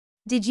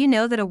Did you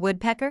know that a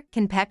woodpecker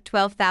can peck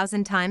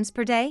 12,000 times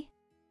per day?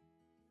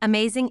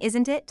 Amazing,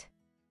 isn't it?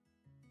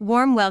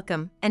 Warm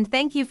welcome, and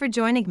thank you for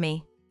joining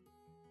me.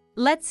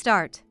 Let's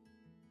start.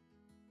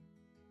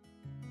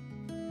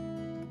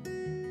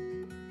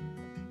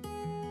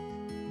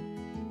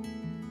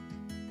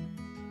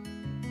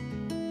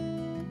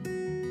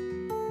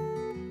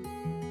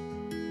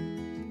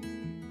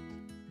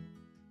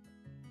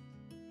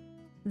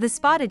 The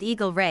spotted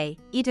eagle ray,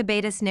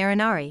 Aetobatus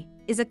narinari,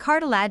 is a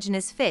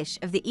cartilaginous fish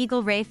of the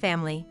eagle ray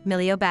family,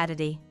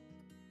 Myliobatidae.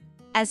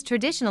 As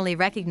traditionally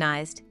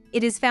recognized,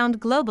 it is found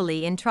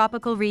globally in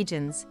tropical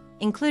regions,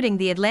 including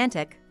the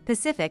Atlantic,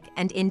 Pacific,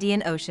 and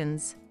Indian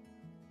Oceans.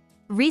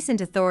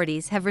 Recent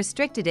authorities have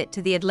restricted it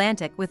to the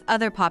Atlantic, with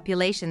other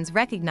populations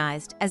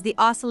recognized as the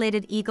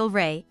ocellated eagle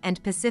ray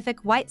and Pacific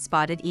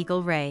white-spotted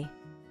eagle ray.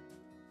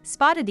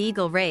 Spotted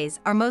eagle rays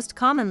are most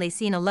commonly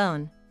seen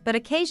alone, but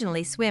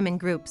occasionally swim in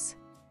groups.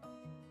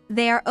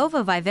 They are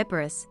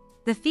ovoviviparous,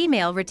 the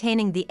female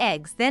retaining the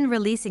eggs then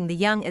releasing the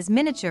young as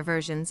miniature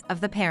versions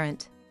of the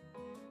parent.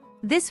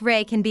 This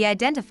ray can be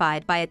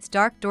identified by its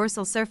dark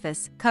dorsal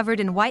surface covered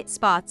in white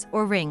spots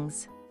or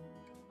rings.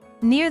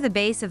 Near the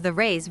base of the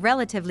ray's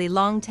relatively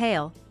long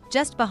tail,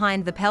 just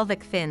behind the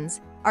pelvic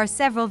fins, are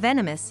several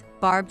venomous,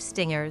 barbed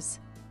stingers.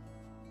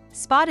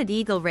 Spotted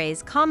eagle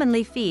rays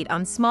commonly feed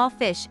on small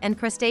fish and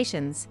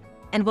crustaceans,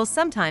 and will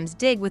sometimes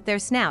dig with their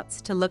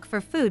snouts to look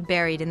for food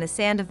buried in the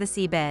sand of the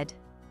seabed.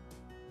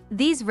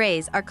 These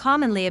rays are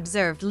commonly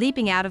observed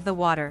leaping out of the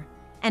water,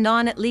 and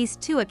on at least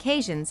 2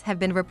 occasions have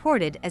been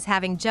reported as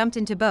having jumped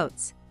into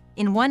boats,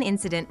 in one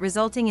incident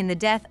resulting in the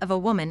death of a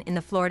woman in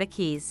the Florida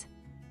Keys.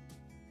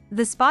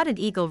 The spotted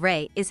eagle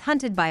ray is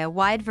hunted by a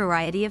wide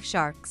variety of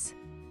sharks.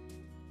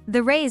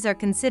 The rays are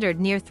considered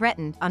near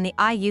threatened on the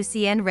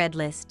IUCN Red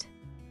List.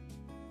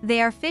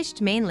 They are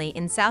fished mainly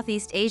in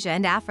Southeast Asia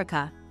and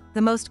Africa,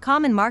 the most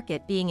common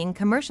market being in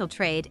commercial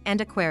trade and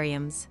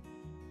aquariums.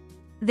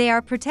 They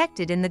are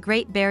protected in the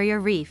Great Barrier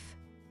Reef.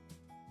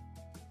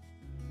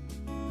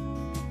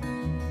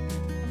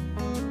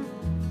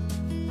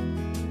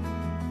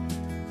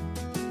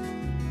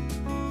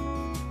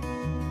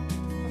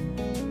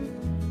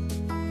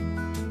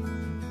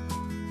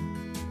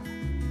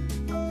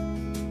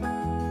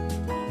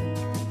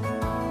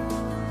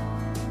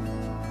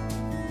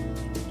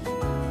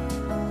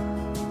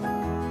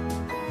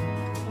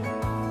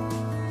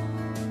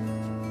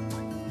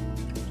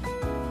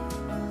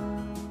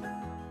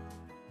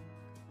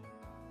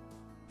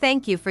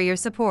 Thank you for your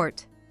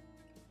support.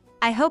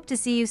 I hope to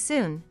see you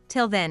soon.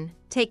 Till then,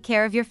 take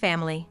care of your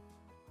family.